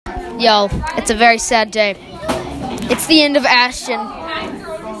Yo, it's a very sad day. It's the end of Ashton.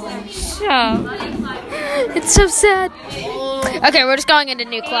 So, It's so sad. Okay, we're just going into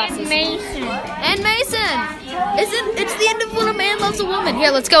new classes. Mason. And Mason! It's the end of When a Man Loves a Woman.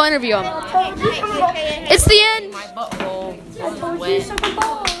 Here, let's go interview him. It's the end!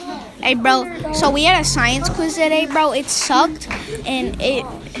 Hey, bro. So we had a science quiz today, bro. It sucked, and it.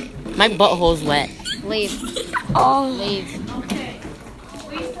 My butthole's wet. Leave. Oh, Leave.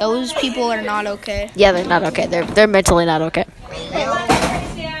 those people are not okay. Yeah, they're not okay. They're mentally not okay.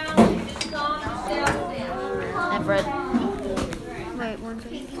 And Fred. Wait, one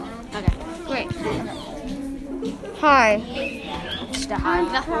second. Okay. Wait. Hi. Just a hi.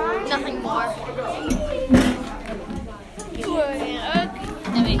 Nothing more.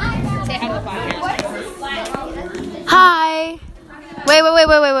 Say hi to the podcast. Hi.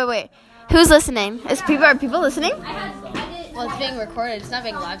 Wait. Who's listening? Are people listening? Well, it's being recorded. It's not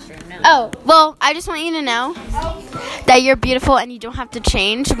being live streamed now. Oh, well, I just want you to know that you're beautiful and you don't have to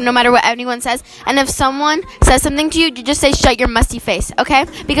change no matter what anyone says. And if someone says something to you, you just say, shut your musty face, okay?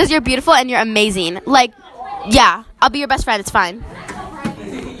 Because you're beautiful and you're amazing. Like, yeah, I'll be your best friend. It's fine.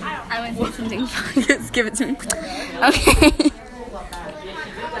 I want to say something. Just give it to me. Okay.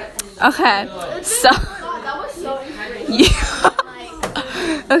 Okay, so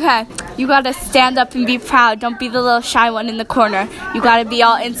okay, you gotta stand up and be proud. Don't be the little shy one in the corner. You gotta be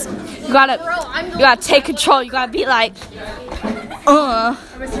all you gotta take control. You gotta be like,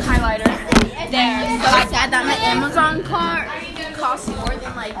 Highlighter. there. So I said that my Amazon cart costs more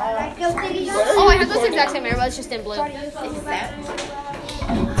than like. Oh, I have those exact same earbuds, just in blue.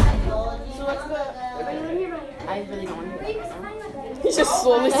 I really don't want to hear that. He's just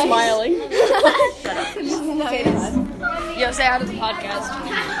slowly smiling. Yo, say hi to the podcast.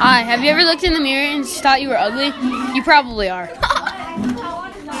 Hi. Have you ever looked in the mirror and thought you were ugly? You probably are.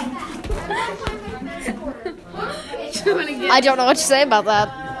 I don't know what to say about that.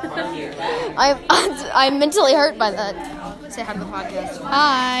 I'm mentally hurt by that. Say hi to the podcast.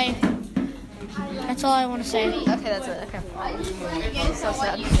 Hi. That's all I want to say. Okay, that's it. Okay. So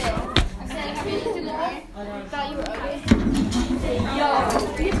sad.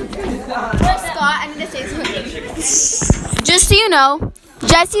 Scott, I need to say something. Just so you know,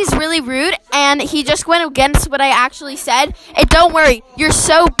 Jesse's really rude, and he just went against what I actually said. And don't worry, you're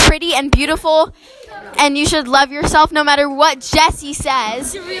so pretty and beautiful, and you should love yourself no matter what Jesse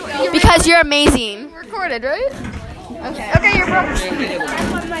says, because you're amazing. Recorded, right? Okay. Okay, you're broken.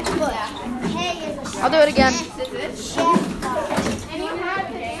 I'll do it again.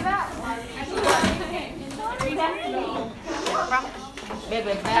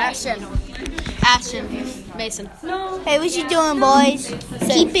 Ashton. Mason. Hey, what you doing, boys?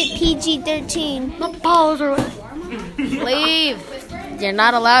 Keep it PG-13. My balls are wet. Leave. You're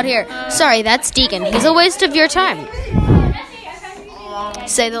not allowed here. Sorry, that's Deacon. He's a waste of your time.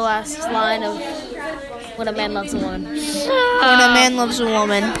 Say the last line of When a Man Loves a Woman. When a man loves a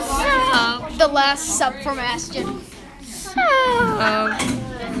woman. The last sub from Ashton. So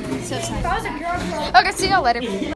sad. Okay, see y'all later.